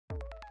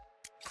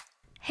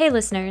Hey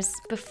listeners,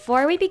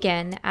 before we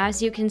begin,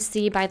 as you can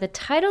see by the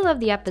title of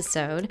the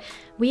episode,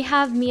 we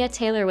have Mia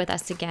Taylor with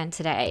us again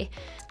today.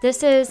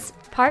 This is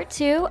part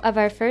 2 of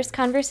our first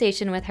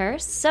conversation with her,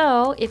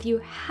 so if you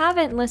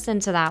haven't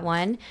listened to that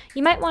one,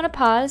 you might want to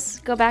pause,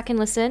 go back and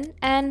listen,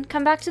 and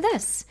come back to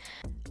this.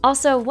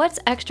 Also, what's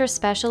extra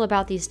special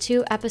about these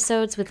 2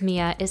 episodes with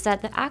Mia is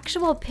that the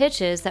actual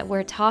pitches that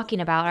we're talking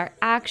about are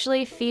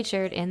actually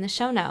featured in the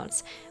show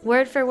notes,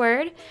 word for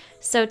word,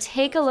 so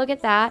take a look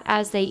at that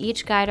as they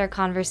each guide our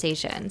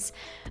conversations.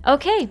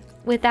 Okay,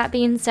 with that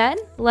being said,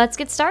 let's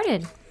get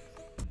started.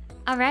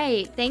 All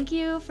right, thank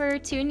you for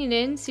tuning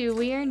in to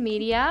We Earn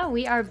Media.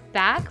 We are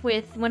back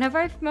with one of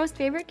our most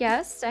favorite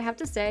guests, I have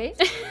to say.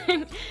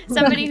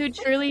 Somebody who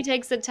truly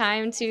takes the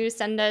time to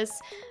send us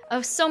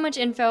so much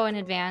info in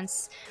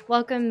advance.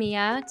 Welcome,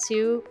 Mia,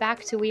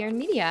 back to We Earn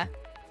Media.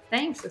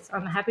 Thanks.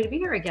 I'm happy to be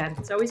here again.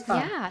 It's always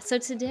fun. Yeah, so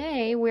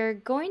today we're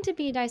going to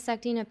be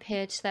dissecting a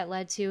pitch that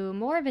led to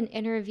more of an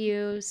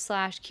interview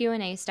 /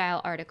 Q&A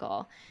style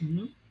article.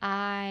 Mm-hmm.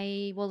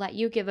 I will let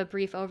you give a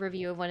brief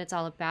overview of what it's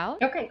all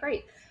about. Okay,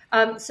 great.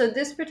 So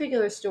this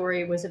particular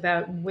story was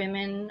about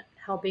women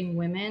helping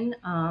women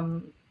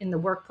in the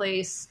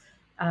workplace,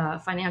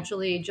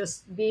 financially,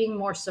 just being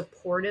more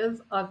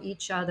supportive of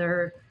each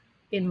other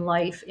in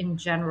life in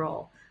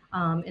general,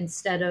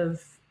 instead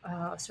of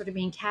sort of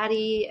being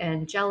catty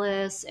and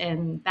jealous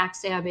and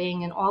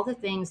backstabbing and all the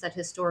things that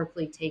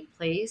historically take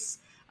place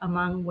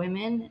among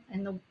women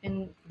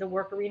in the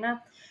work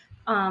arena.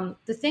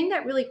 The thing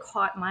that really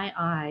caught my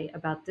eye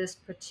about this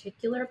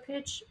particular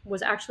pitch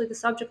was actually the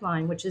subject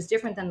line, which is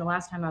different than the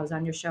last time I was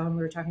on your show and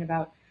we were talking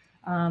about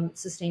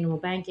sustainable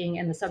banking,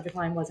 and the subject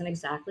line wasn't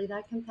exactly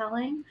that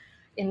compelling.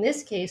 In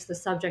this case, the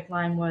subject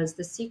line was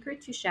 "The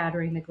secret to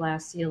shattering the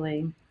glass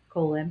ceiling: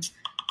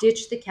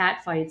 ditch the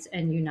cat fights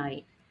and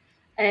unite."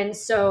 And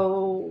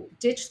so,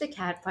 "Ditch the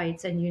cat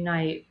fights and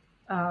unite"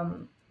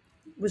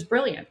 was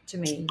brilliant to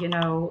me.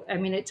 I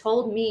mean, it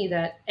told me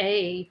that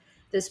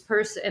this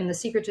person, and the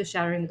secret to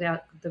shattering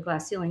the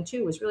glass ceiling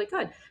too, was really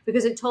good,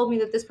 because it told me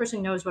that this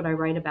person knows what I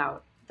write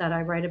about, that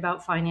I write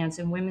about finance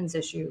and women's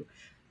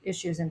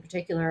issues in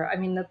particular. I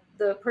mean,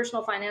 the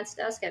personal finance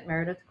desk at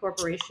Meredith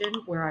Corporation,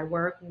 where I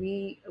work,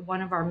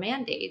 one of our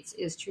mandates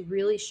is to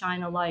really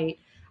shine a light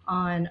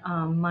on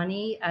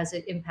money as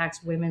it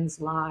impacts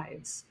women's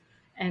lives.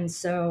 And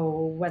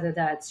so whether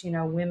that's,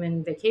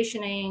 women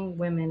vacationing,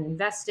 women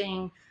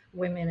investing,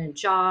 women in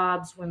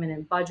jobs, women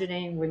in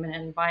budgeting, women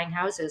in buying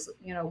houses,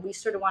 we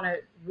sort of want to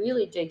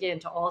really dig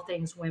into all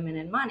things women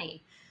and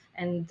money.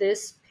 And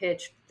this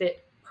pitch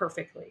fit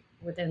perfectly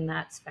within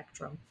that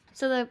spectrum.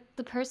 So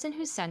the person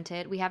who sent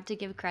it, we have to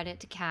give credit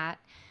to Kat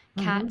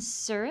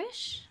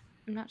Surish.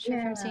 I'm not sure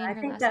if I'm Yeah, saying I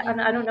her think last that, name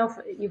I don't right. know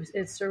if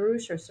it's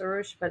Sarush or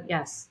Surush, but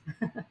yes.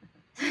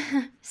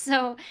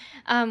 So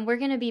we're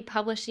going to be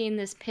publishing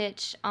this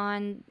pitch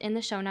in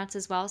the show notes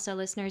as well. So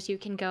listeners, you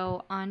can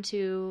go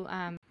onto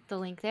the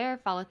link there,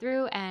 follow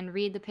through, and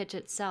read the pitch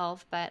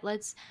itself. But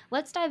let's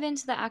dive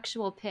into the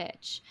actual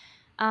pitch.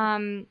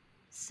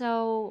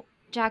 So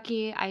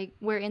Jackie,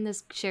 we're in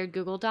this shared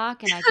Google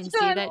Doc, and I can see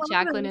I that love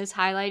Jacqueline this. is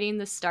highlighting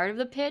the start of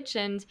the pitch,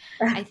 and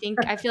I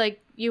feel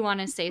like you want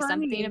to say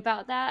something Funny.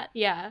 about that.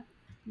 Yeah.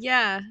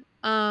 Yeah.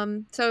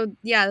 So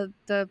yeah,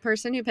 the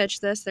person who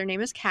pitched this, their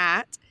name is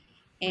Kat.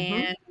 Mm-hmm.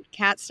 And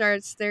Kat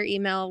starts their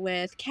email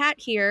with "Kat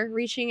here,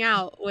 reaching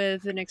out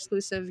with an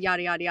exclusive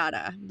yada yada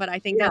yada." But I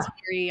think Yeah. that's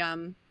very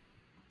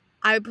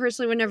I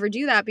personally would never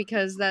do that,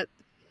 because that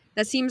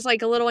seems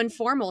like a little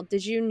informal.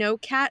 Did you know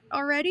Kat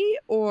already,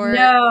 or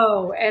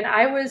No, and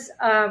I was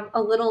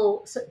a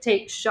little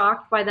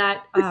shocked by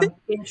that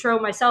intro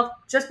myself,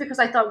 just because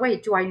I thought,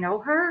 wait, do I know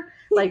her?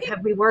 Like,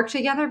 have we worked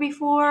together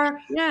before?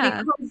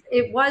 yeah. Because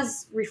it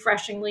was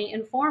refreshingly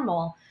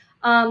informal.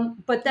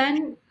 But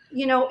then,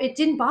 it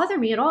didn't bother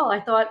me at all. I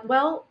thought,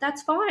 well,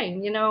 that's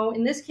fine.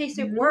 In this case,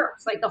 it Mhm.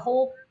 works. Like, the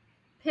whole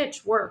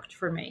pitch worked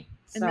for me.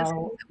 In this case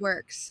So, it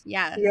works.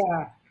 Yes.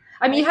 yeah.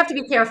 I mean, I you have to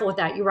be careful with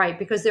that. You're right,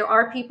 because there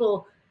are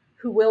people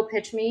who will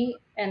pitch me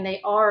and they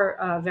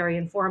are very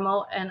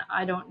informal and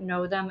I don't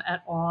know them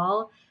at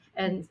all.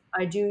 And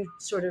I do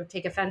sort of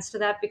take offense to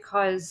that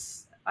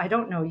because I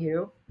don't know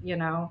you.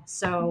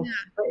 So, yeah.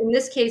 but in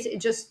this case,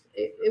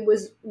 it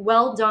was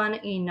well done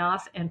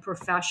enough and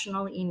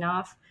professional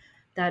enough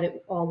that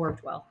it all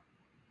worked well.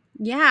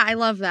 Yeah, I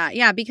love that.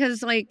 Yeah,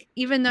 because like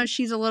even though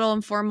she's a little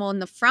informal in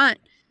the front,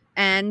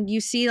 and you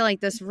see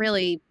like this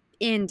really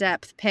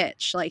in-depth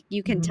pitch, like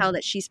you can tell Mhm.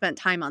 that she spent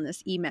time on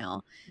this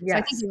email. So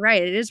I think Yes. you're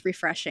right. It is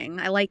refreshing.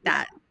 I like Yeah.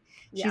 that.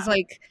 She's Yeah.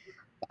 like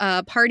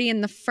party in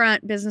the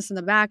front, business in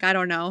the back. I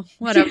don't know.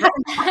 Whatever.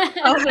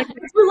 I was like,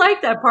 We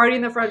like that party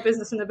in the front,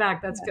 business in the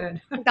back. That's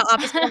good. like the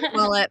opposite of a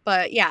mullet,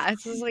 but yeah,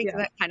 it's just like Yeah.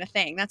 that kind of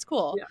thing. That's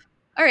cool. Yeah.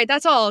 All right,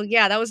 that's all.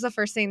 Yeah, that was the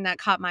first thing that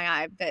caught my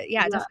eye. But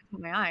yeah, it Yeah. definitely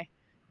caught my eye.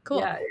 Cool.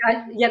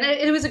 Yeah,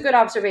 it was a good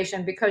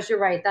observation, because you're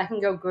right. That can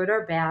go good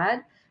or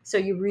bad. So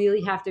you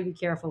really have to be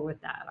careful with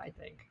that, I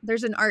think.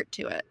 There's an art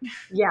to it.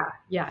 Yeah.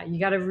 You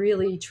got to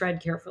really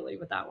tread carefully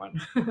with that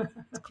one.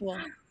 It's cool.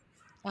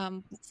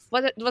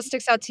 What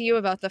sticks out to you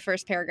about the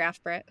first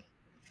paragraph, Britt?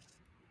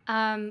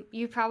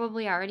 You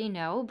probably already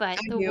know, but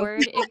I the do.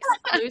 word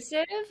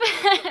exclusive.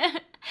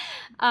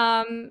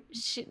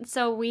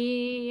 So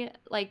we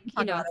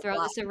Talk about it a throw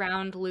lot. this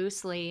around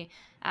loosely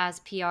as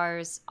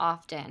PRs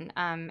often,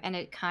 and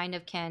it kind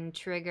of can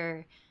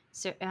trigger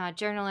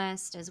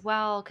journalists as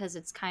well because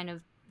it's kind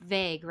of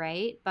vague,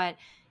 right? But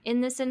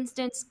in this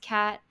instance,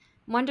 Kat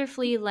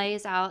wonderfully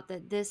lays out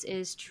that this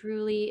is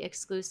truly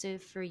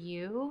exclusive for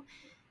you,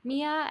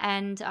 Mia.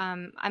 And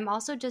I'm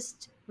also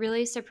just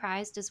really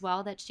surprised as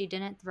well that she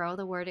didn't throw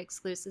the word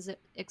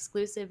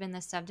exclusive in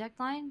the subject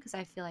line, because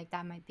I feel like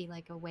that might be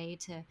like a way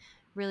to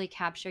really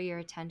capture your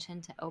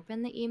attention to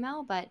open the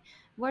email. But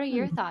what are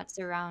your Hmm. thoughts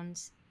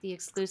around the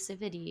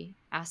exclusivity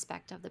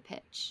aspect of the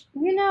pitch?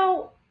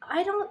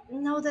 I don't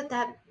know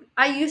that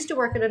I used to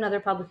work at another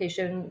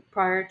publication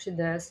prior to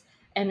this,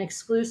 and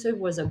exclusive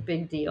was a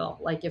big deal.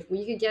 Like if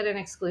we could get an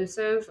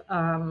exclusive,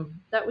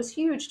 that was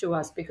huge to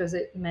us because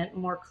it meant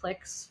more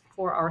clicks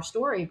for our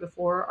story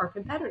before our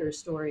competitors'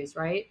 stories,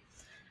 right?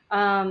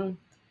 Um,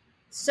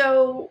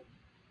 so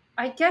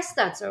I guess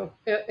that's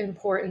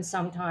important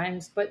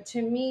sometimes, but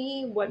to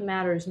me, what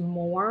matters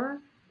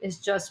more is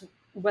just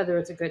whether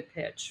it's a good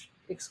pitch,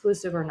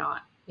 exclusive or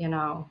not,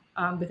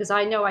 because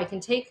I know I can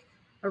take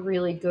a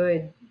really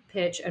good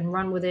pitch and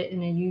run with it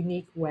in a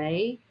unique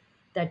way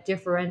that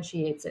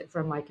differentiates it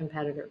from my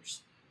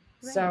competitors.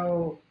 Right.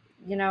 So,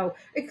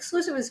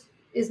 exclusive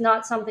is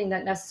not something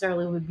that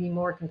necessarily would be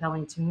more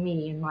compelling to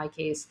me in my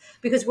case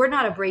because we're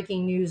not a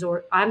breaking news,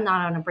 or I'm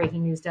not on a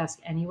breaking news desk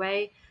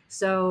anyway.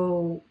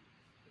 So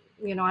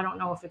I don't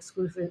know if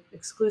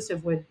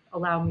exclusive would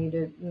allow me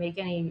to make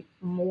any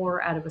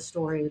more out of a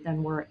story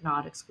than were it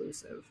not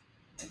exclusive.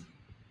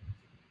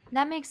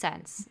 That makes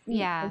sense.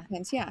 Yeah.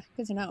 Makes sense. Yeah,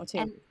 good to know too.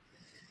 And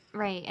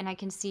right. And I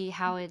can see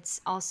how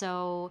it's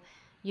also,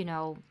 you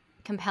know,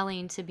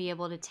 compelling to be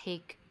able to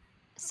take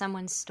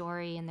someone's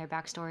story and their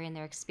backstory and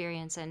their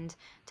experience and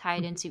tie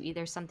it into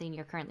either something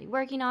you're currently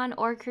working on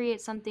or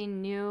create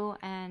something new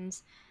and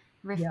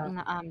Yeah.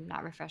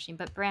 not refreshing,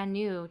 but brand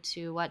new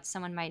to what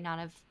someone might not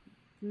have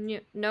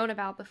known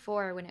about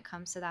before when it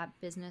comes to that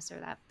business or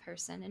that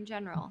person in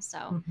general. So,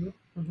 Hmm.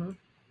 Hmm.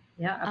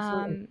 Yeah,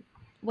 absolutely. um,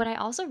 what I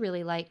also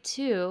really like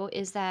too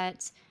is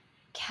that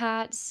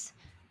Kat's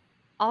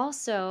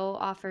also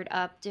offered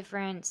up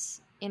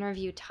different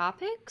interview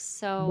topics.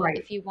 So Right.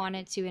 if you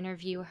wanted to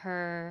interview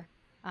her,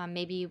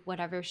 maybe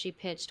whatever she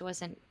pitched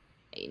wasn't,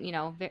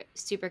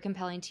 super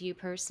compelling to you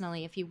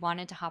personally. If you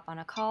wanted to hop on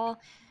a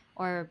call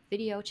or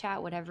video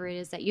chat, whatever it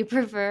is that you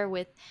prefer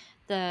with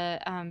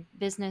the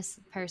business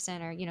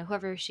person or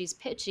whoever she's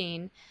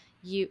pitching,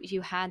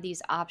 you had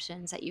these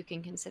options that you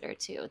can consider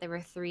too. There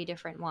were three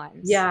different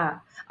ones. Yeah,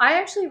 I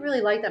actually really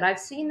like that. I've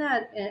seen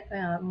that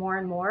more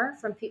and more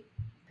from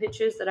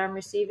pitches that I'm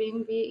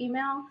receiving via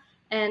email.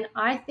 And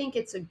I think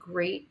it's a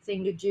great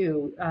thing to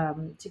do,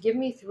 to give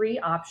me three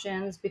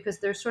options because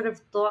they're sort of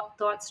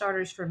thought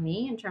starters for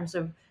me in terms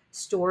of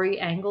story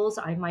angles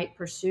I might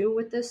pursue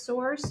with this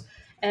source.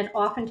 And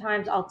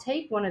oftentimes I'll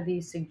take one of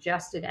these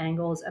suggested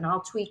angles and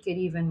I'll tweak it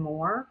even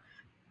more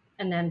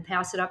and then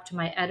pass it up to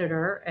my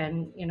editor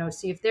and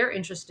see if they're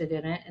interested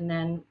in it, and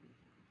then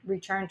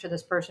return to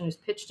this person who's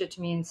pitched it to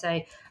me and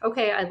say,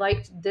 okay, I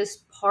liked this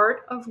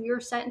part of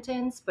your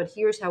sentence, but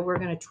here's how we're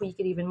going to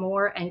tweak it even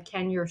more. And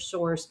can your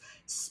source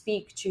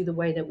speak to the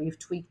way that we've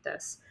tweaked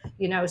this?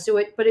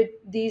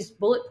 These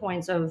bullet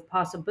points of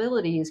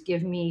possibilities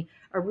give me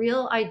a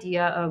real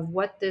idea of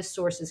what this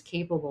source is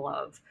capable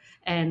of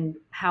and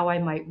how I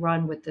might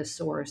run with this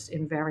source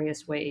in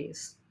various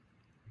ways.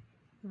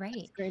 That's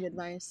Right. great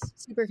advice.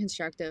 Super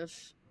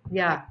constructive. I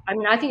Yeah, I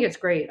mean, I think it's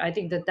great. I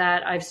think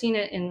that I've seen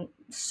it in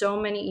so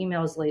many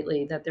emails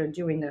lately that they're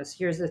doing this.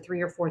 Here's the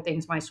three or four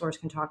things my source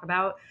can talk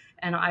about,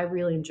 and I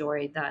really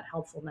enjoy that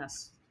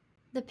helpfulness.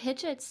 The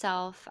pitch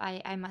itself,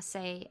 I must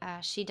say,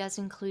 she does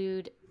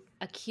include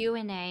a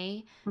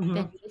Q&A Hmm.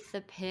 beneath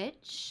the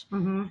pitch,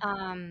 Hmm.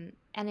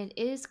 and it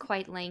is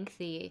quite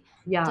lengthy.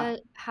 Yeah.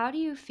 How do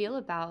you feel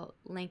about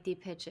lengthy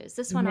pitches?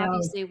 This one No.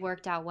 obviously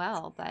worked out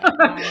well, but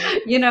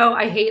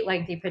I hate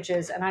lengthy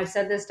pitches, and I've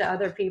said this to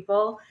other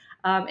people.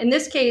 In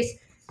this case,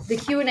 the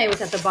Q&A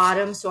was at the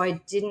bottom, so I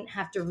didn't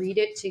have to read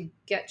it to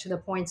get to the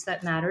points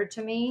that mattered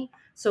to me.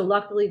 So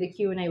luckily, the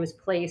Q&A was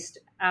placed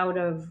out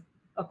of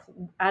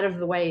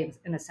the way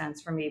in a sense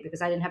for me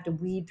because I didn't have to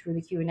weed through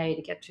the Q&A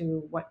to get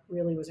to what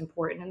really was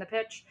important in the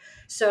pitch.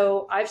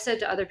 So I've said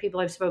to other people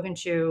I've spoken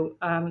to,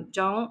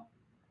 don't,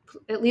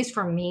 at least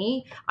for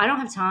me, I don't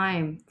have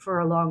time for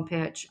a long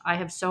pitch. I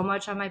have so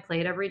much on my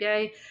plate every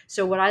day.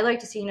 So, what I like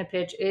to see in a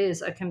pitch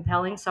is a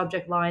compelling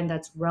subject line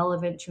that's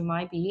relevant to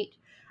my beat.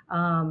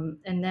 And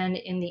then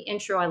in the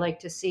intro, I like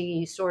to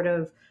see sort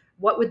of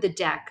what would the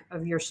deck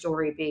of your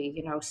story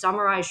be?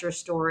 Summarize your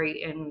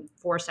story in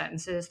 4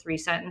 sentences, 3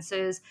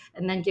 sentences,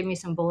 and then give me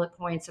some bullet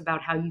points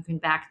about how you can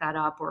back that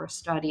up, or a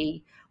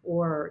study,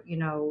 or,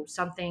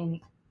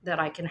 something that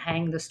I can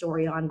hang the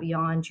story on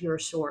beyond your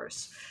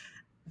source.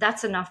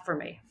 That's enough for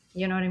me.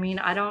 You know what I mean?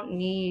 I don't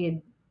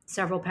need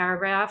several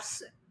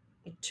paragraphs.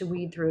 to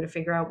weed through to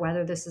figure out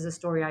whether this is a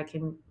story I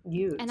can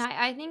use. And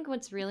I think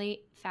what's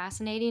really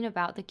fascinating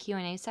about the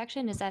Q&A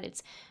section is that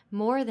it's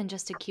more than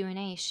just a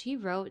Q&A. She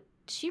wrote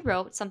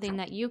something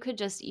that you could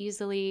just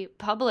easily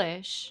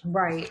publish.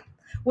 Right.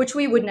 Which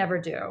we would never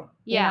do.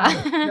 Yeah.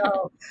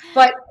 So,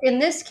 but in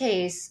this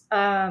case,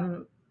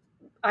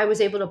 I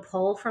was able to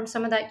pull from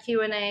some of that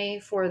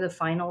Q&A for the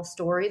final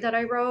story that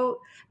I wrote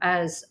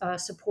as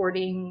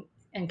supporting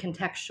and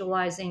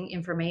contextualizing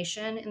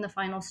information in the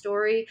final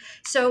story.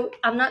 So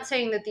I'm not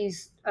saying that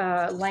these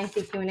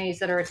lengthy Q&As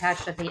that are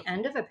attached at the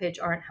end of a pitch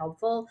aren't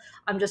helpful.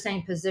 I'm just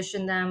saying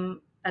position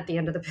them at the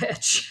end of the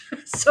pitch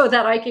so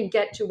that I can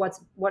get to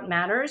what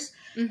matters.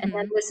 Mm-hmm. And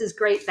then this is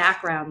great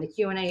background. The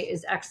Q&A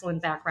is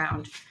excellent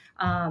background.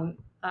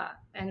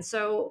 And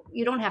so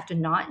you don't have to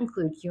not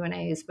include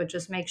Q&As, but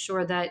just make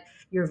sure that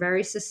you're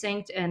very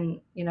succinct and,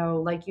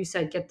 like you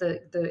said, get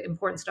the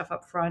important stuff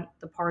up front,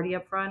 the party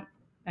up front,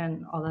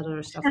 and all that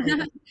other stuff.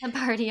 The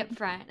party up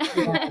front.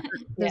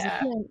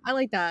 Yeah. I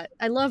like that.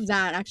 I love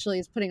that, actually,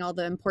 is putting all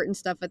the important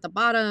stuff at the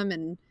bottom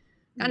and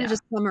kind of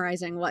just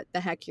summarizing what the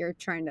heck you're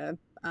trying to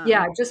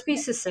just be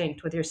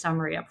succinct with your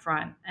summary up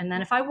front. And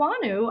then if I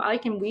want to, I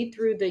can weed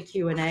through the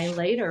Q&A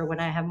later when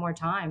I have more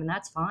time, and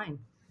that's fine.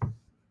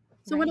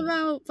 So what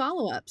about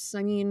follow-ups?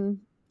 I mean,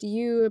 do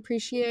you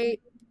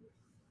appreciate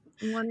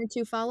 1 or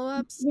 2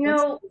 follow-ups?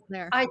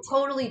 I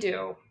totally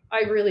do.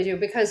 I really do,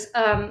 because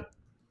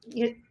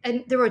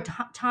and there were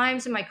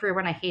times in my career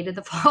when I hated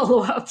the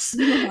follow-ups.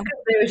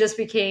 They just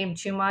became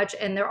too much,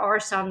 and there are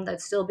some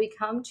that still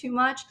become too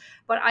much,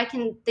 but I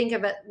can think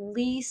of at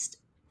least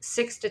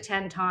 6 to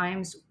 10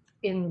 times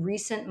in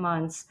recent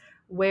months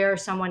where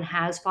someone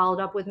has followed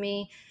up with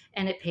me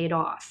and it paid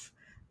off,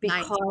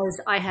 because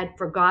I had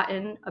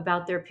forgotten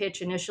about their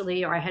pitch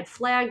initially, or I had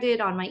flagged it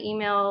on my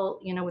email,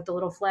 with the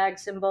little flag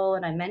symbol,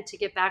 and I meant to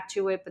get back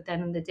to it. But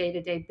then in the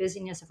day-to-day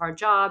busyness of our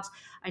jobs,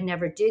 I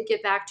never did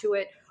get back to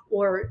it.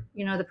 Or,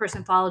 the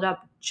person followed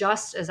up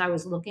just as I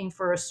was looking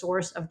for a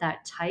source of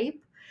that type.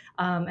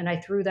 And I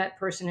threw that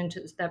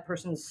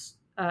person's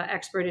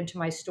expert into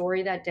my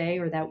story that day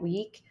or that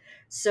week.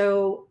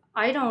 So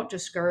I don't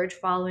discourage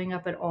following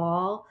up at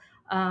all.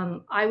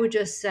 I would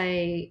just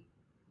say,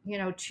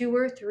 2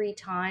 or 3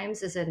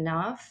 times is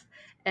enough,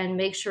 and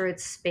make sure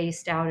it's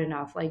spaced out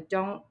enough. Like,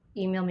 don't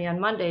email me on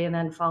Monday and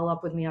then follow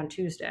up with me on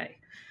Tuesday.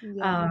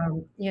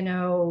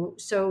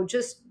 So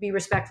just be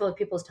respectful of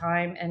people's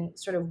time and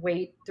sort of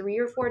wait 3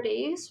 or 4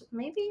 days,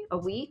 maybe a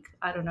week.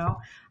 I don't know.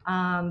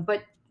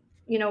 But,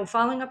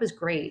 following up is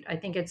great. I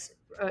think it's,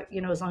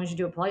 as long as you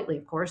do it politely,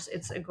 of course,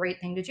 it's a great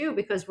thing to do,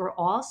 because we're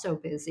all so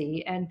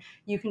busy, and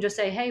you can just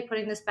say, hey,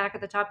 putting this back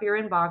at the top of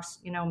your inbox,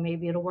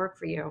 maybe it'll work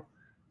for you.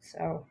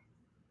 So.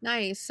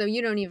 Nice. So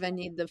you don't even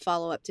need the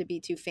follow-up to be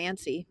too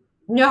fancy.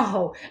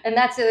 No. And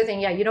that's the other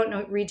thing. Yeah. You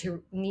don't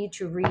need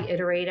to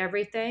reiterate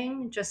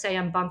everything. Just say,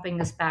 I'm bumping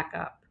this back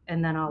up,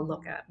 and then I'll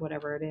look at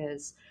whatever it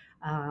is.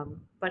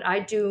 But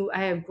I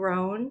have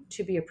grown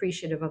to be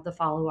appreciative of the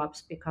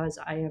follow-ups, because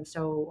I am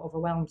so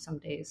overwhelmed some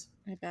days.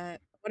 I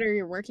bet. What are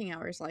your working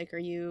hours like? Are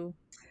you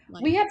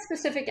We have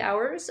specific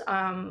hours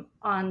on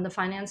the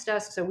finance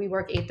desk. So we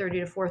work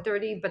 8:30 to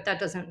 4:30, but that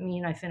doesn't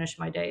mean I finish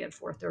my day at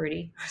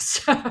 4:30.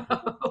 So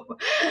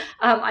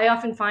I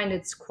often find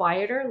it's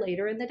quieter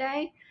later in the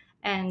day.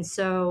 And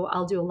so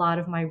I'll do a lot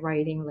of my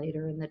writing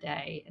later in the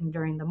day. And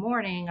during the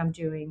morning, I'm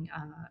doing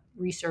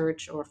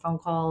research or phone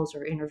calls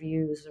or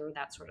interviews or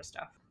that sort of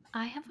stuff.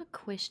 I have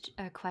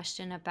a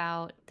question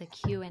about the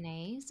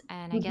Q&As,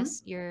 and I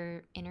guess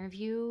your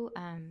interview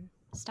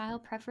style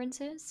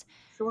preferences.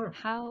 Sure.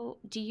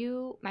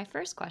 My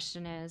first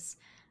question is,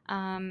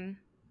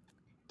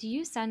 do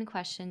you send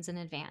questions in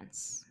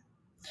advance?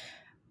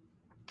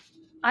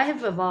 I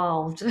have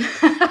evolved on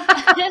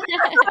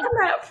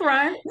that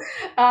front.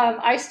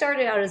 I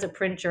started out as a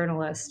print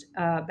journalist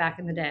back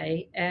in the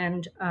day,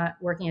 and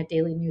working at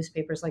daily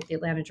newspapers like the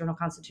Atlanta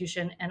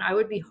Journal-Constitution. And I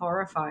would be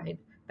horrified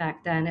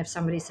back then if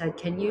somebody said,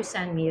 can you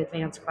send me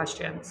advanced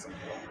questions?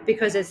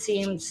 Because it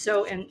seemed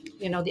so, and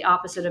the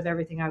opposite of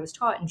everything I was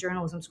taught in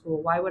journalism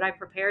school. Why would I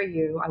prepare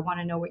you? I want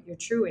to know what your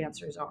true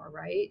answers are,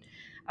 right?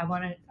 I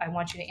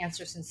want you to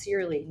answer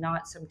sincerely,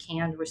 not some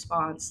canned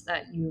response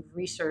that you've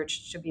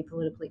researched to be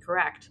politically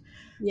correct.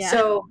 Yeah.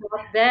 So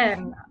back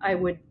then I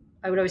would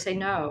always say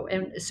no.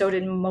 And so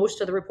did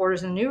most of the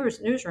reporters in the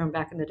newsroom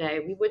back in the day.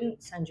 We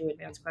wouldn't send you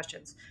advanced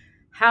questions.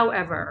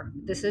 However,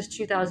 this is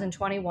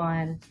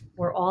 2021.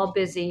 We're all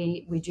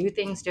busy. We do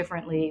things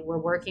differently. We're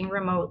working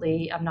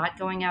remotely. I'm not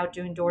going out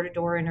doing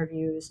door-to-door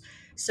interviews.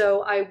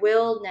 So I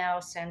will now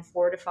send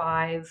 4 to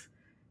 5,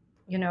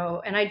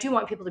 and I do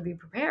want people to be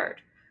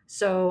prepared.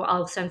 So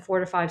I'll send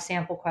 4 to 5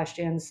 sample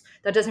questions.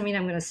 That doesn't mean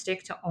I'm going to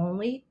stick to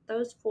only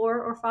those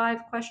 4 or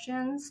 5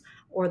 questions,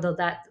 or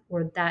that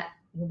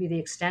will be the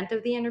extent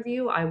of the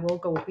interview. I will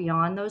go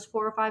beyond those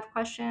 4 or 5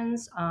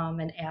 questions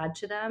and add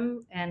to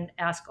them and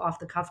ask off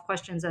the cuff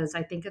questions as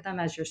I think of them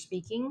as you're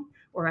speaking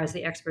or as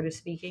the expert is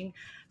speaking.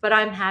 But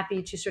I'm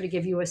happy to sort of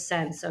give you a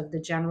sense of the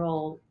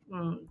general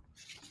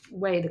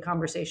way the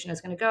conversation is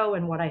going to go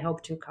and what I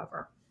hope to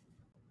cover.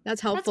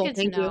 That's That's helpful. good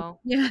to Thank you. know.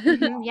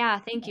 Yeah. Yeah,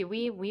 thank you.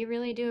 We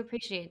really do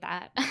appreciate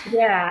that.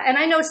 Yeah, and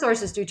I know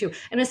sources do too.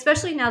 And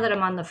especially now that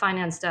I'm on the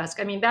finance desk.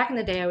 I mean, back in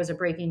the day, I was a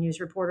breaking news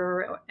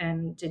reporter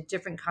and did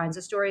different kinds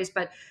of stories.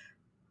 But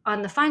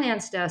on the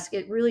finance desk,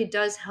 it really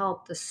does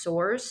help the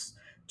source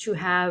to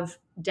have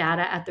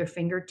data at their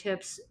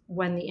fingertips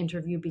when the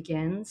interview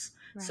begins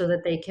so Right.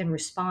 that they can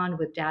respond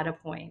with data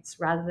points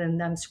rather than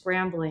them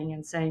scrambling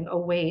and saying, oh,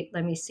 wait,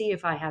 let me see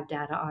if I have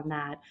data on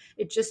that.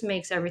 It just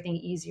makes everything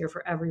easier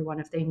for everyone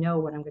if they know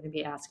what I'm going to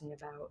be asking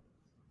about.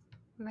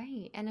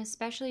 Right. And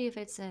especially if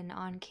it's an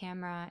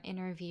on-camera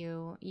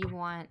interview,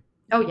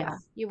 Oh, yeah.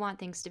 you want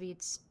things to be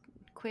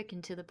quick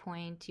and to the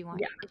point. Yeah,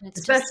 And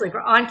it's just especially a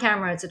for on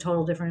camera, it's a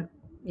total different,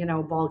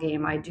 ball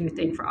game. I do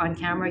think for on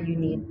camera, you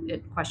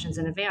need questions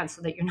in advance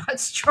so that you're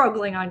not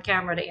struggling on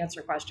camera to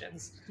answer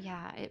questions.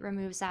 yeah, it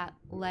removes that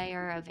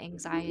layer of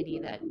anxiety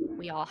that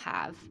we all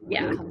have when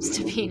it Yeah, comes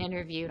to being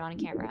interviewed on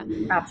camera.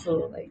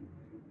 absolutely.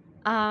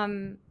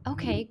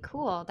 Okay,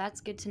 cool.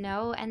 That's good to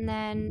know. And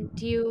then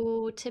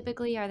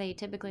are they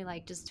typically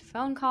like just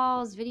phone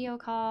calls, video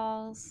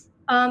calls?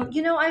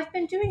 I've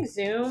been doing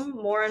Zoom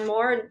more and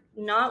more,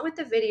 not with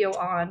the video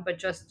on, but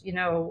just,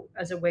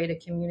 as a way to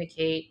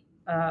communicate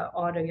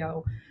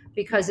audio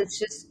because Yeah. it's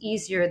just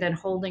easier than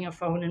holding a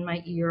phone in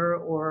my ear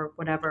or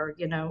whatever,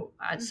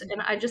 Mhm.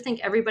 And I just think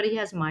everybody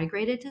has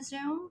migrated to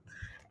Zoom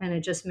and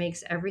it just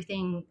makes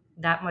everything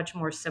that much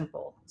more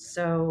simple.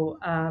 So,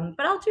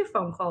 but I'll do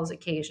phone calls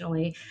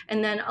occasionally.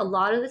 And then a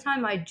lot of the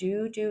time I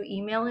do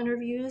email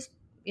interviews,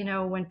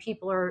 when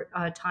people are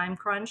time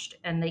crunched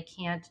and they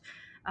can't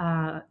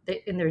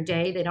in their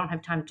day, they don't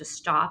have time to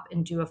stop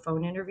and do a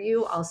phone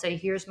interview. I'll say,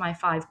 here's my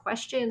 5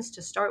 questions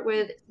to start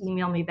with,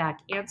 email me back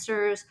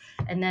answers,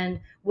 and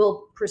then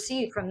we'll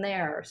proceed from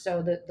there.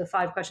 So the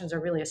 5 questions are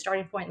really a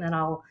starting point, and then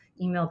I'll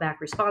email back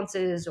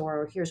responses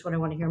or here's what I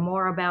want to hear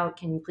more about.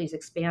 Can you please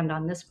expand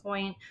on this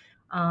point?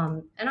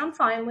 And I'm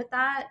fine with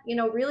that,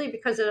 really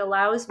because it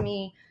allows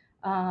me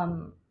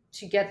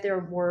to get their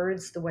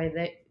words the way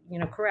that,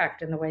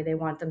 correct and the way they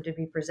want them to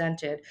be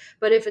presented.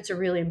 But if it's a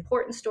really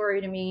important story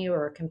to me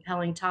or a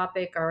compelling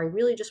topic, or I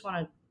really just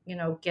want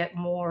to, get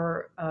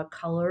more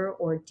color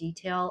or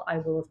detail, I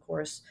will, of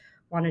course,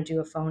 want to do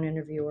a phone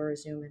interview or a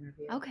Zoom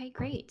interview. Okay,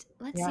 great.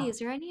 Let's Yeah. see. Is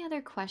there any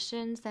other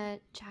questions that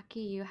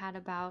Jackie you had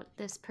about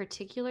this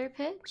particular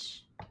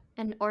pitch?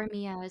 And or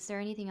Mia, is there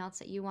anything else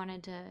that you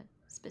wanted to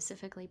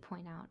specifically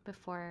point out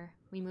before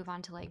we move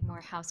on to like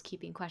more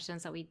housekeeping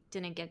questions that we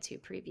didn't get to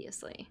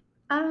previously?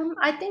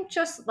 I think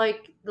just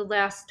like the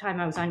last time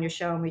I was on your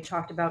show and we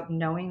talked about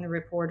knowing the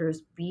reporter's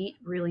beat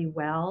really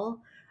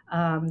well,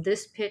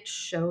 this pitch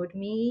showed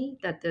me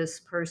that this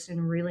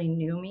person really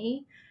knew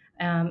me.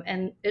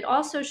 And it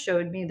also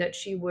showed me that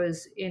she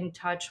was in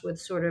touch with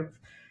sort of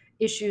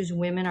issues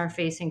women are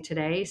facing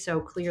today.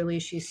 So clearly,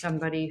 she's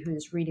somebody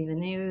who's reading the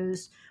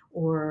news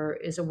or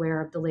is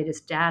aware of the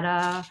latest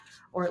data,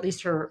 or at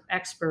least her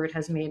expert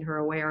has made her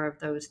aware of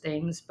those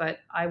things. But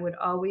I would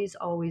always,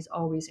 always,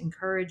 always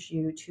encourage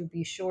you to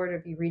be sure to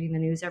be reading the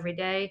news every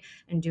day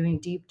and doing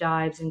deep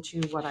dives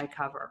into what I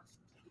cover.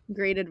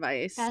 Great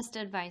advice. Best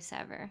advice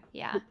ever.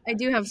 Yeah. I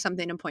do have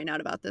something to point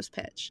out about this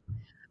pitch.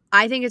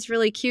 I think it's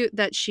really cute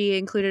that she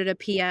included a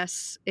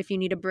PS. If you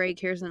need a break,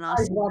 here's an I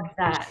awesome. love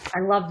that. I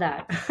love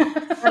that. Pay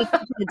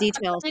attention to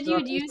details. Did So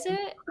you use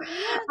amazing. it, Mia?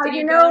 Did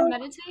You you go and know,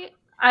 meditate?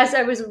 as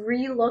I was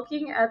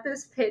re-looking at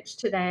this pitch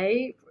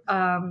today,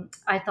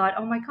 I thought,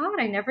 oh my God,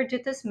 I never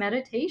did this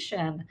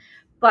meditation.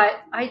 But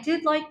I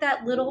did like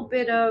that little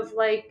bit of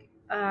like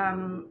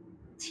Personal.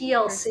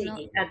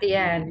 TLC at the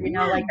end,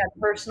 Yeah. like that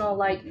personal,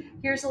 like,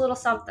 here's a little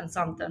something,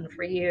 something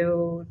for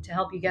you to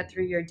help you get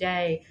through your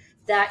day.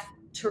 That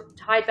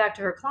tied back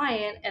to her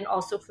client and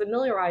also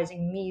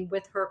familiarizing me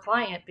with her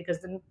client because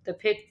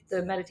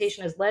the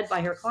meditation is led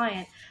by her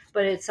client,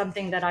 but it's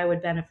something that I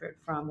would benefit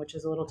from, which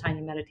is a little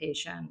tiny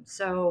meditation.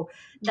 So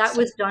that So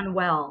was done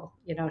well.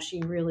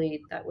 She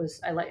really,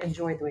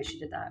 enjoyed the way she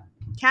did that.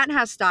 Kat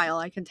has style.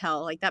 I can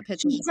tell. Like that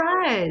pitch is She just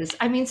does.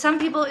 I mean, some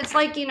people, it's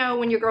like,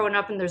 when you're growing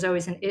up and there's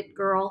always an it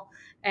girl,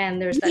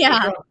 and there's that it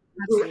yeah. girl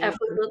who Absolutely.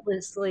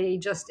 effortlessly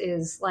just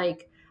is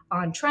like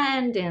on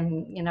trend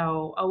and,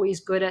 always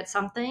good at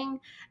something.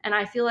 And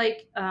I feel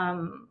like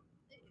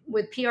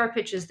with PR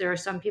pitches, there are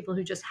some people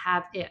who just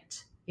have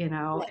it,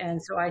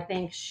 and so I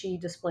think she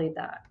displayed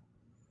that.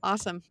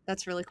 Awesome.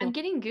 That's really I'm cool.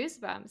 getting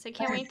goosebumps. I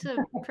can't wait to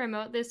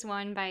promote this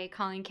one by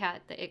calling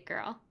Kat the it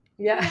girl.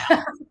 Yeah.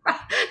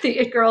 The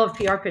it girl of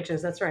PR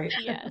pitches. That's right.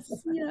 Yes.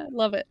 Yeah,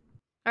 love it.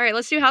 All right,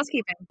 let's do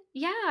housekeeping.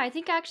 Yeah, I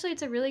think actually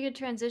it's a really good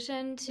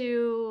transition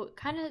to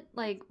kind of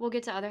like we'll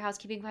get to other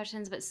housekeeping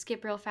questions, but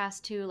skip real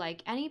fast to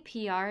like any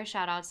PR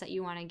shout outs that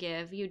you want to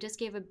give. You just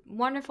gave a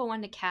wonderful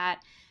one to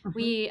Kat.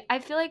 Mhm. I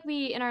feel like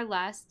we in our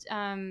last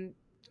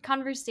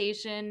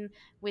conversation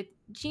with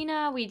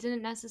Gina, we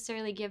didn't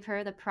necessarily give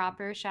her the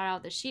proper shout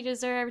out that she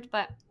deserved,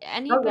 but Oh,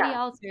 anybody yeah.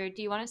 else, or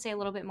do you want to say a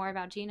little bit more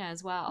about Gina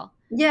as well?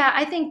 Yeah,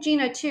 I think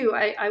Gina too.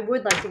 I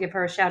would like to give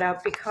her a shout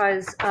out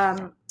because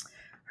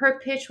her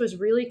pitch was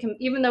really,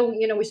 even though,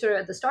 we sort of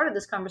at the start of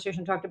this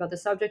conversation talked about the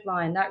subject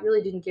line, that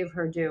really didn't give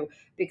her due,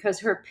 because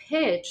her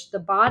pitch, the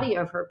body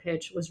of her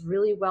pitch, was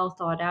really well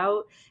thought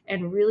out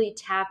and really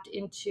tapped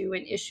into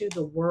an issue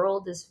the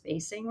world is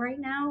facing right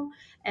now.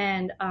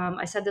 And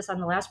I said this on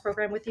the last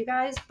program with you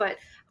guys, but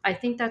I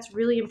think that's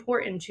really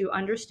important to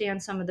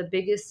understand some of the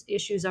biggest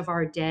issues of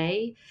our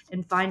day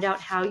and find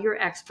out how your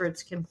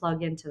experts can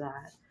plug into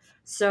that.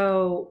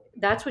 So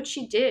that's what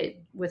she did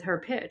with her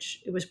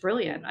pitch. It was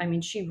brilliant. I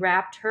mean, she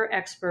wrapped her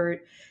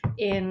expert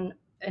in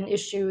an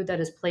issue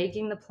that is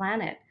plaguing the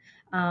planet,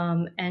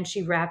 and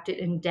she wrapped it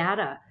in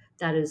data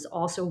that is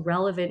also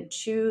relevant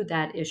to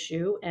that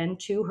issue and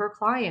to her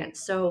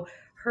clients. So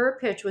her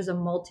pitch was a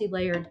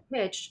multi-layered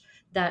pitch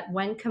that,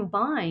 when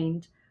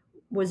combined,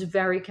 was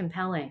very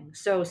compelling.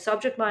 So,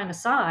 subject line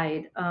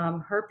aside,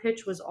 her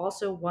pitch was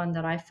also one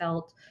that I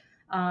felt,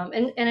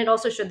 and it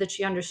also showed that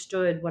she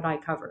understood what I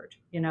covered,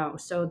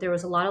 So there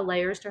was a lot of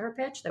layers to her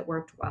pitch that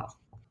worked well.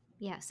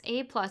 Yes,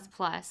 A++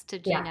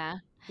 to Yeah.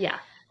 Gina. Yeah.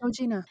 Oh,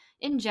 Gina.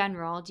 In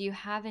general, do you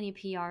have any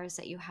PRs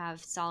that you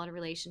have solid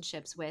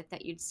relationships with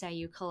that you'd say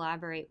you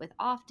collaborate with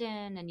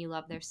often and you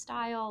love their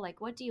style? Like,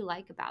 what do you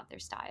like about their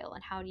style,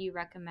 and how do you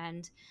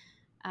recommend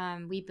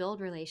we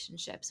build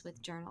relationships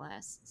with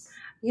journalists?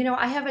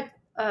 I have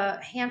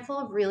a handful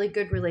of really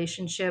good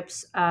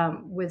relationships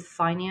with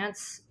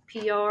finance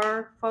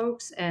PR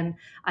folks, and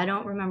I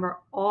don't remember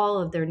all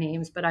of their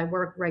names, but I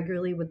work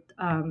regularly with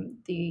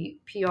the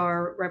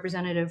PR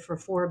representative for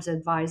Forbes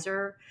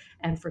Advisor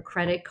and for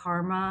Credit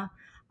Karma,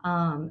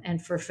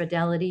 and for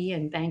Fidelity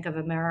and Bank of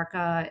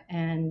America,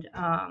 and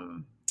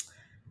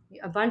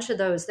a bunch of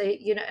those.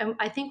 And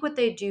I think what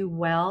they do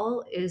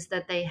well is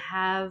that they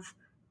have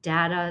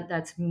data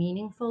that's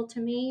meaningful to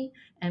me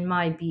and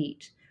my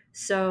beat.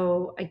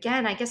 So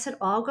again, I guess it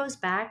all goes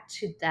back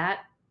to that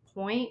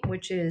point,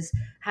 which is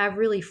have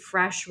really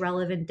fresh,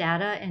 relevant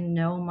data and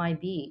know my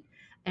beat.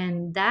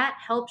 And that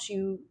helps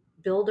you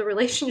build a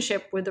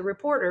relationship with the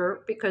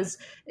reporter, because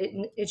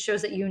it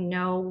shows that you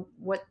know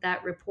what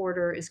that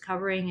reporter is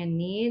covering and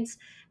needs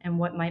and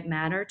what might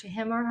matter to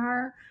him or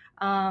her.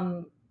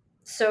 And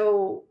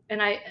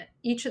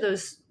each of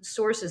those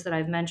sources that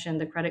I've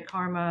mentioned, the Credit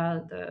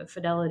Karma, the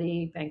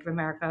Fidelity, Bank of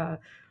America,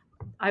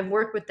 I've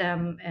worked with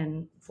them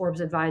and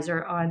Forbes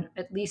Advisor on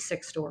at least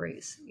 6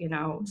 stories,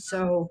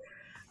 So,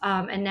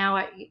 and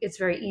now it's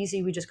very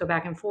easy. We just go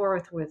back and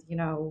forth with,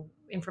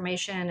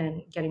 information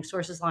and getting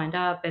sources lined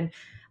up. And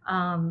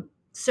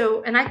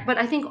but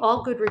I think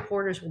all good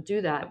reporters will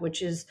do that,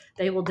 which is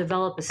they will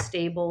develop a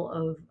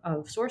stable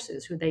of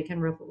sources who they can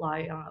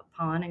rely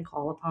upon and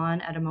call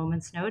upon at a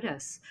moment's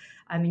notice.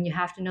 I mean, you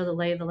have to know the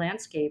lay of the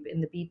landscape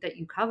in the beat that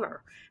you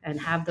cover and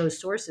have those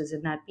sources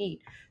in that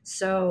beat.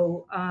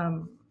 So,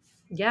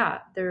 yeah,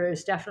 there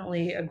is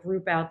definitely a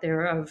group out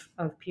there of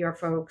PR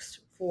folks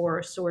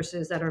for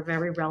sources that are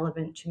very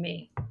relevant to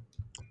me.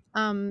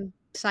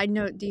 Side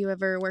note, do you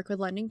ever work with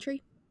Lending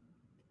Tree?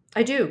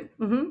 I do.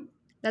 Mm-hmm.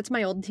 That's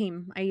my old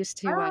team. I used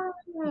to be a Yeah.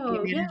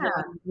 manager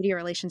on the media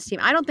relations team.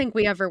 I don't think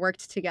we ever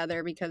worked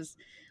together because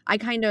I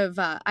kind of,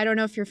 I don't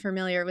know if you're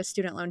familiar with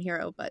Student Loan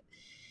Hero, but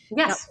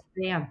Yes,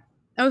 I am.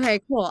 Okay,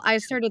 cool. I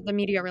started the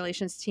media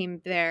relations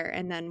team there,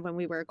 and then when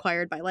we were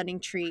acquired by Lending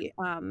Tree,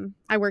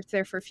 I worked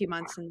there for a few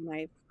months and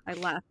then I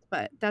left.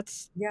 But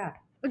that's Yeah.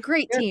 a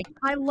great They're- team.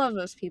 I love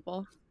those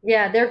people.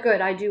 Yeah, they're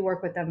good. I do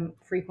work with them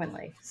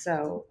frequently.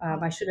 So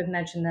I should have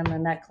mentioned them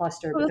in that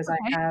cluster, Oh, that's because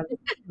I okay. have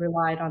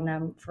relied on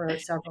them for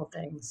several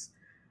things.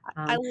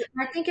 I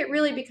I think it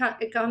really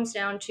it comes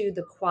down to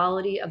the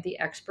quality of the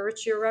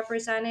experts you're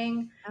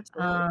representing.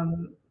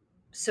 absolutely.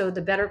 So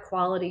the better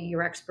quality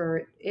your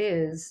expert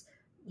is,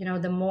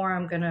 the more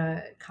I'm going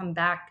to come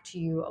back to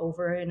you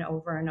over and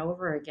over and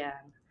over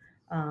again.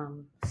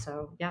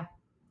 So yeah.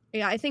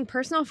 Yeah, I think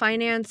personal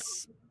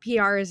finance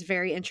PR is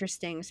very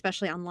interesting,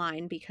 especially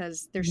online,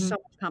 because there's so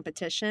much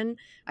competition.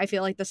 I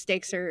feel like the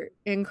stakes are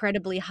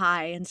incredibly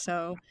high, and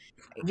so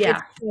Yeah.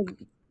 it's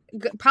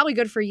probably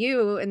good for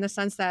you in the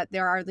sense that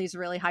there are these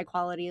really high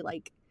quality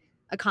like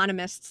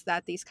economists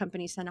that these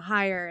companies tend to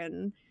hire,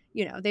 and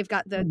they've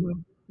got the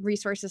Mhm.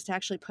 resources to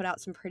actually put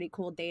out some pretty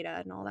cool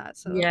data and all that.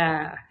 So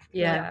Yeah.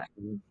 really Yeah.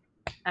 awesome.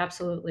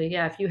 Absolutely.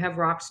 Yeah. If you have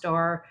rock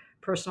star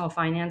personal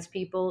finance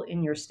people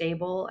in your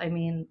stable, I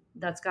mean,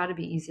 that's got to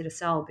be easy to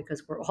sell,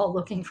 because we're all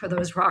looking for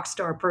those rock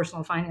star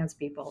personal finance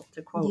people,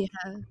 to quote.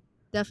 Yeah,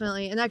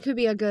 definitely. And that could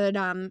be a good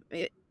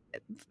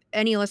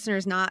any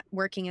listeners not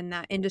working in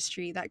that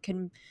industry, that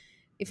can,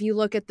 if you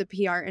look at the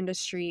PR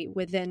industry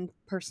within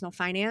personal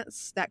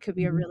finance, that could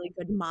be a Mhm. really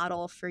good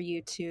model for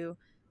you to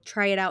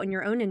try it out in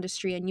your own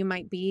industry. And you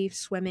might be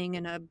swimming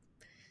in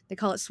they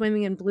call it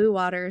swimming in blue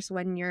waters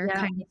when you're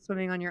Yeah. kind of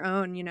swimming on your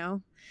own,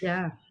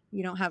 Yeah.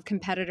 you don't have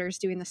competitors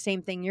doing the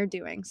same thing you're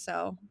doing.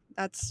 So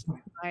that's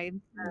my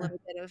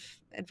little bit of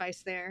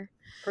advice there.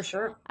 For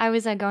sure. I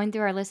was going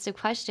through our list of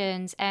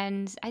questions,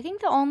 and I think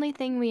the only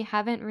thing we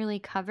haven't really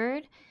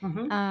covered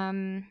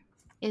Mhm.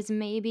 is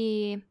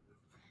maybe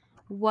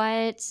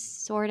what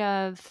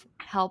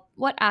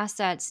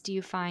assets do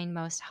you find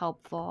most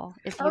helpful,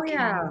 if you Oh,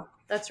 yeah. can?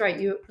 That's right.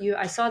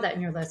 I saw that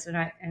in your list,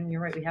 and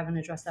you're right. We haven't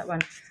addressed that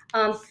one.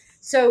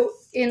 So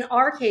in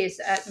our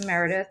case at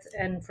Meredith,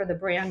 and for the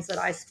brands that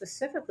I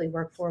specifically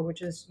work for,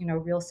 which is,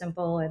 Real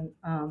Simple and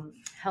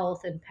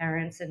Health and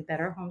Parents and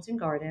Better Homes and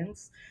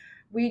Gardens,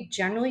 we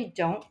generally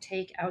don't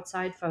take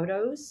outside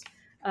photos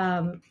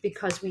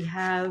because we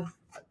have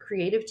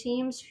creative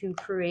teams who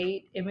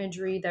create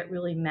imagery that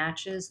really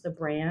matches the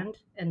brand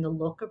and the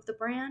look of the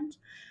brand.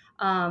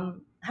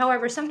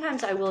 However,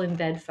 sometimes I will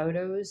embed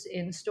photos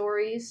in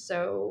stories.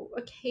 So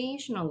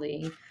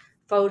occasionally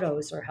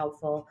photos are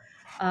helpful.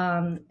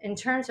 In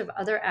terms of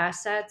other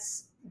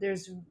assets,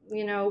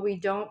 we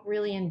don't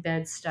really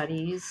embed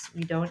studies.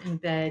 We don't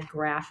embed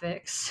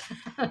graphics.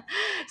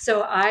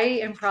 So I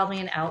am probably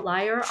an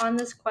outlier on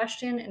this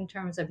question in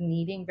terms of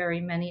needing very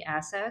many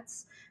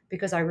assets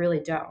because I really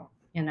don't.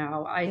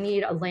 I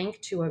need a link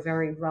to a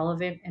very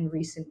relevant and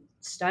recent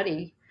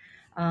study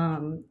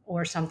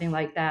or something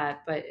like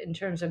that. But in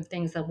terms of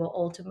things that will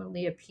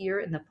ultimately appear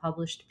in the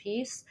published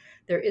piece,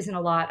 there isn't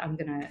a lot I'm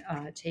going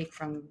to take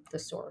from the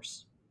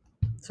source.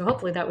 So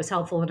hopefully that was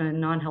helpful in a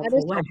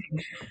non-helpful way.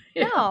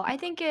 No, I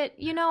think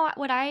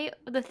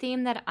the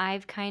theme that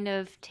I've kind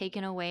of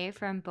taken away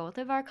from both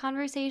of our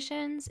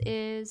conversations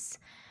is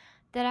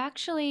that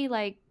actually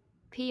like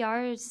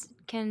PRs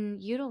can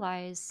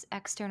utilize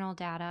external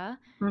data.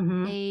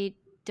 Mm-hmm. They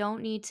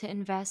don't need to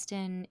invest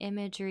in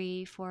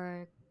imagery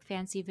for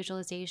fancy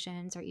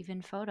visualizations or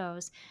even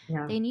photos.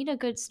 Yeah. They need a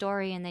good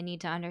story and they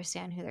need to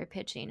understand who they're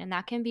pitching, and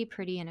that can be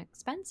pretty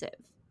inexpensive.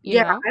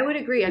 Yeah, I would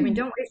agree. I mean,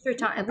 don't waste your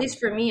time, at least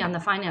for me on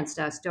the finance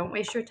desk, don't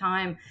waste your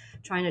time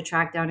trying to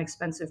track down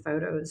expensive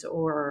photos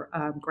or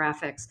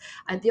graphics.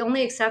 The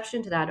only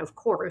exception to that, of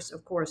course,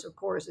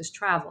 is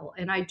travel.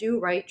 And I do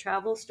write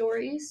travel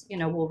stories.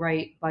 We'll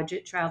write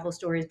budget travel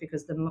stories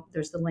because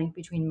there's the link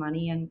between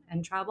money and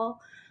travel.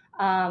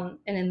 And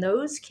in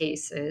those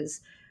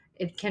cases,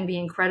 it can be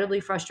incredibly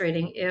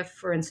frustrating if,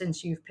 for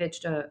instance, you've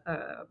pitched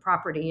a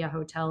property, a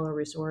hotel, a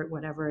resort,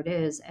 whatever it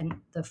is, and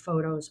the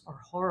photos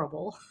are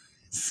horrible.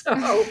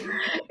 So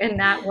in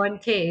that one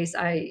case,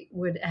 I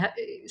would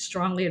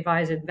strongly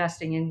advise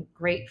investing in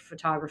great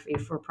photography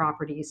for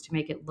properties to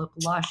make it look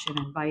lush and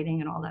inviting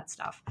and all that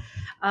stuff.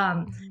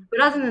 But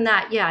other than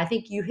that, yeah, I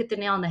think you hit the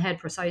nail on the head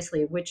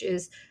precisely, which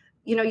is,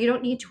 you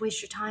don't need to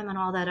waste your time on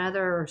all that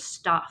other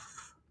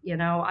stuff.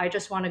 I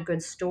just want a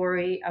good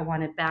story. I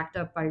want it backed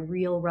up by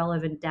real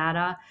relevant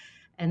data.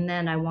 And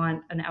then I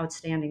want an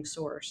outstanding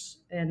source.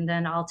 And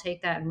then I'll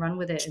take that and run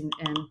with it and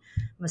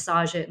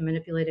massage it and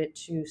manipulate it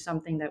to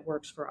something that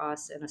works for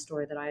us and a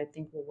story that I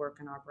think will work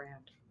in our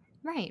brand.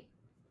 Right.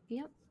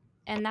 Yep.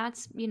 And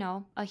that's,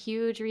 a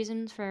huge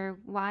reason for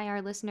why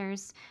our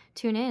listeners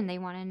tune in. They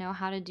want to know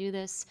how to do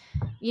this.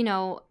 They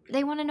want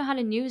to know how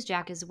to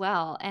newsjack as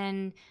well.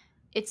 And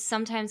it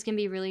sometimes can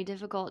be really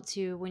difficult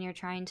to, when you're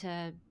trying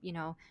to,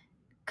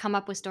 come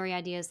up with story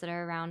ideas that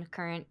are around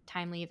current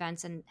timely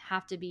events and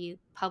have to be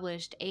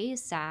published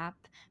ASAP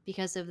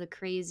because of the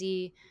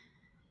crazy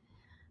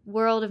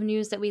world of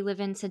news that we live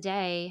in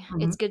today.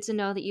 Mm-hmm. It's good to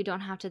know that you don't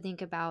have to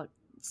think about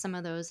some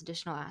of those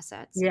additional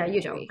assets. Yeah,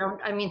 you don't.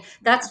 I mean,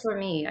 that's for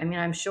me. I mean,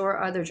 I'm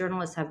sure other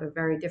journalists have a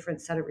very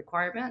different set of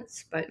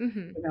requirements, but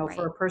right.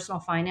 For a personal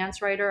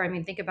finance writer, I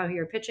mean, think about who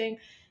you're pitching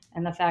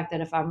and the fact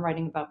that if I'm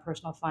writing about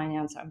personal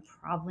finance, I'm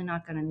probably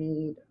not going to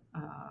need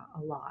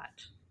a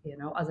lot,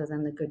 other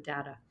than the good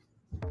data.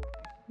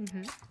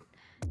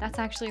 That's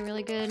actually a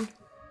really good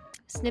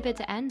snippet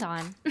to end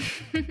on.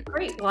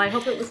 Great. Well, I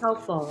hope it was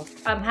helpful.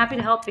 I'm happy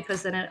to help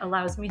because then it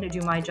allows me to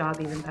do my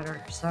job even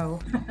better. So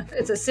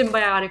it's a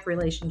symbiotic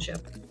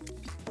relationship.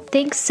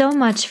 Thanks so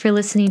much for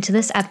listening to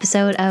this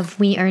episode of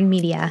We Earn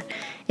Media.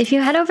 If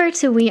you head over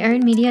to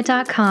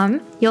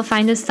weearnmedia.com, you'll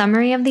find a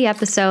summary of the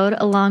episode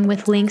along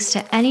with links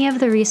to any of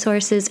the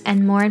resources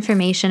and more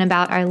information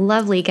about our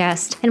lovely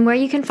guest and where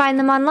you can find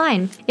them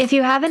online. If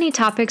you have any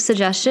topic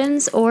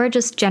suggestions or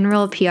just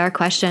general PR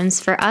questions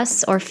for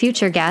us or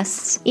future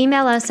guests,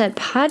 email us at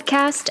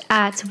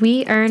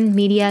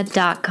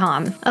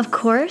podcast@weearnmedia.com. Of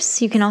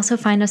course, you can also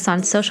find us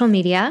on social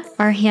media.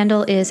 Our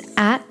handle is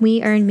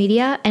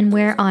 @weearnmedia and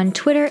we're on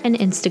Twitter and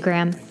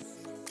Instagram.